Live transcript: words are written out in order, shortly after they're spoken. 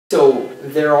So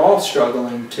they're all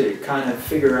struggling to kind of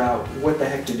figure out what the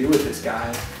heck to do with this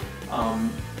guy.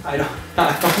 I don't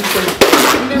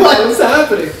think what's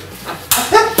happening.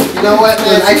 You know what,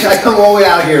 man? I come all the way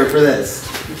out here for this.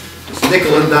 Just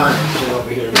nickel and dime shit over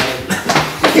here, man.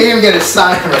 You can't even get a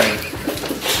sign right.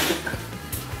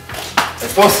 It's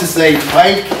supposed to say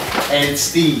Mike and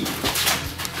Steve.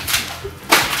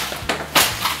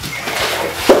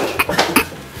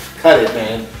 Cut it,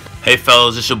 man. Hey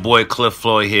fellas, it's your boy Cliff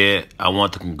Floyd here. I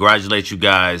want to congratulate you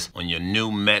guys on your new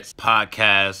Mets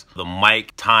podcast, the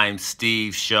Mike x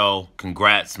Steve Show.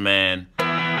 Congrats, man. The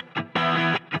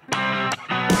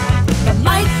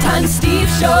Mike x Steve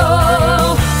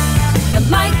Show. The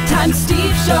Mike x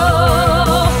Steve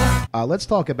Show. Let's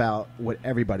talk about what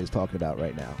everybody's talking about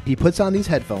right now. He puts on these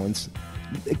headphones.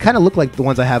 It kind of look like the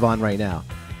ones I have on right now.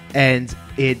 And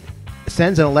it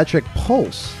sends an electric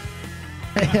pulse.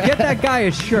 Get that guy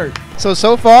a shirt.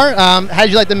 So far, how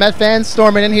did you like the Met fans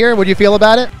storming in here? What do you feel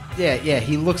about it? Yeah,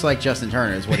 he looks like Justin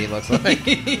Turner is what he looks like.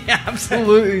 He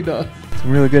absolutely does. It's a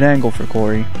really good angle for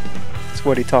Corey. It's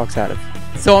what he talks out of.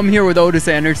 So I'm here with Otis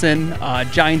Anderson,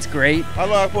 Giants great. How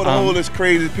long I put a hole in this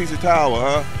crazy piece of towel,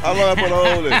 huh? How long I put a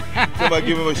hole in? Somebody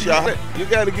give him a shot? You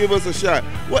got to give us a shot.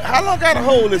 What? How long I got a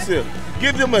hole in this here?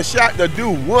 Give them a shot to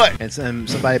do what? And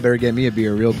somebody better get me a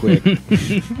beer real quick,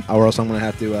 or else I'm gonna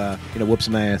have to, whoop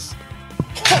some ass.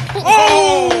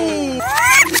 Oh!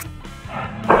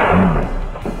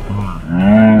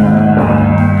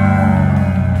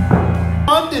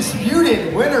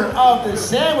 Undisputed winner of the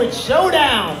Sandwich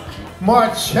Showdown,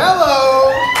 Marcello.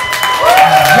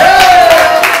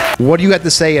 Yeah! What do you have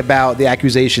to say about the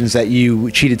accusations that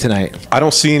you cheated tonight? I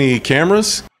don't see any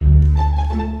cameras.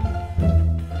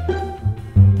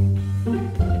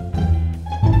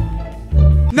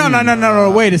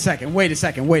 No. Wait a second. We're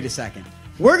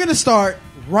going to start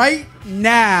right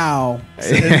now.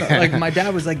 Like my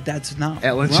dad was like, that's not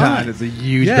Ellen right. John is a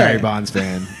huge Barry Bonds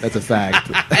fan. That's a fact.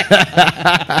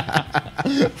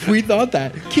 We thought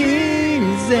that.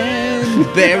 Kings and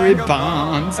Barry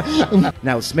Bonds.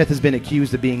 Now, Smith has been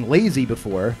accused of being lazy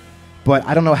before, but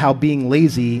I don't know how being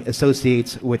lazy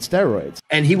associates with steroids.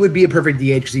 And he would be a perfect DH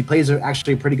because he plays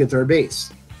actually a pretty good third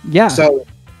base. Yeah. So,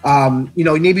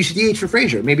 maybe you should DH for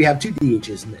Frazier. Maybe have two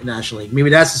DHs in the National League. Maybe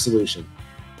that's the solution.